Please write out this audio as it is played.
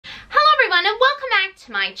back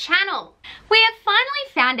to my channel. We have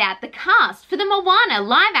finally found out the cast for the Moana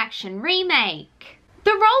live-action remake.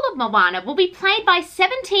 The role of Moana will be played by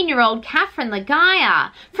 17-year-old Catherine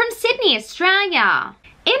Laga from Sydney, Australia.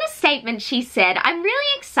 In a statement she said, "I'm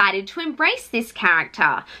really excited to embrace this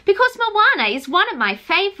character because Moana is one of my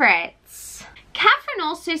favourites." Catherine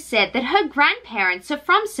also said that her grandparents are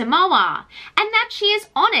from Samoa and that she is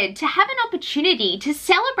honoured to have an opportunity to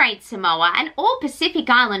celebrate Samoa and all Pacific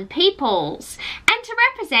Island peoples and to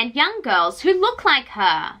represent young girls who look like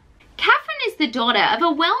her. Catherine is the daughter of a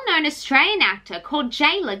well-known Australian actor called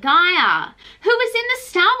Laga aia, who was in the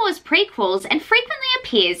Star Wars prequels and frequently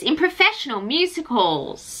appears in professional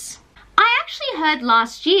musicals. I actually heard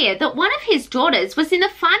last year that one of his daughters was in the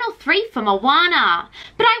final 3 for Moana,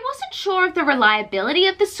 but I wasn't sure of the reliability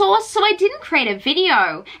of the source, so I didn't create a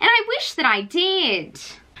video, and I wish that I did.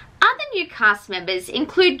 Other new cast members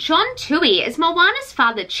include Chief Tui as Moana's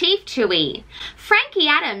father Chief Tui, Frankie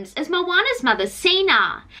Adams as Moana's mother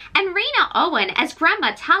Sina, and Rena Owen as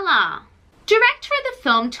Gramma Tala. Director of the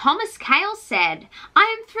film Thomas Cale said, "I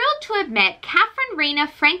am thrilled to have met Catherine, Rena,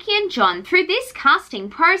 Frankie and John through this casting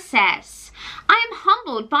process. I am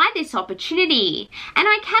humbled by this opportunity, and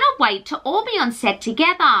I cannot wait to all be on set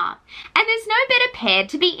together. And there's no better pair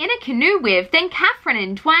to be in a canoe with than Catherine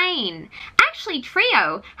and Dwayne. Actually,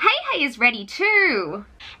 trio, Hey is ready too."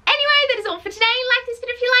 Anyway, that is all for today. Like this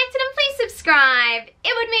video if you liked it and please subscribe.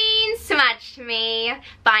 It would mean so much to me.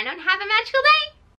 Bye now and have a magical day.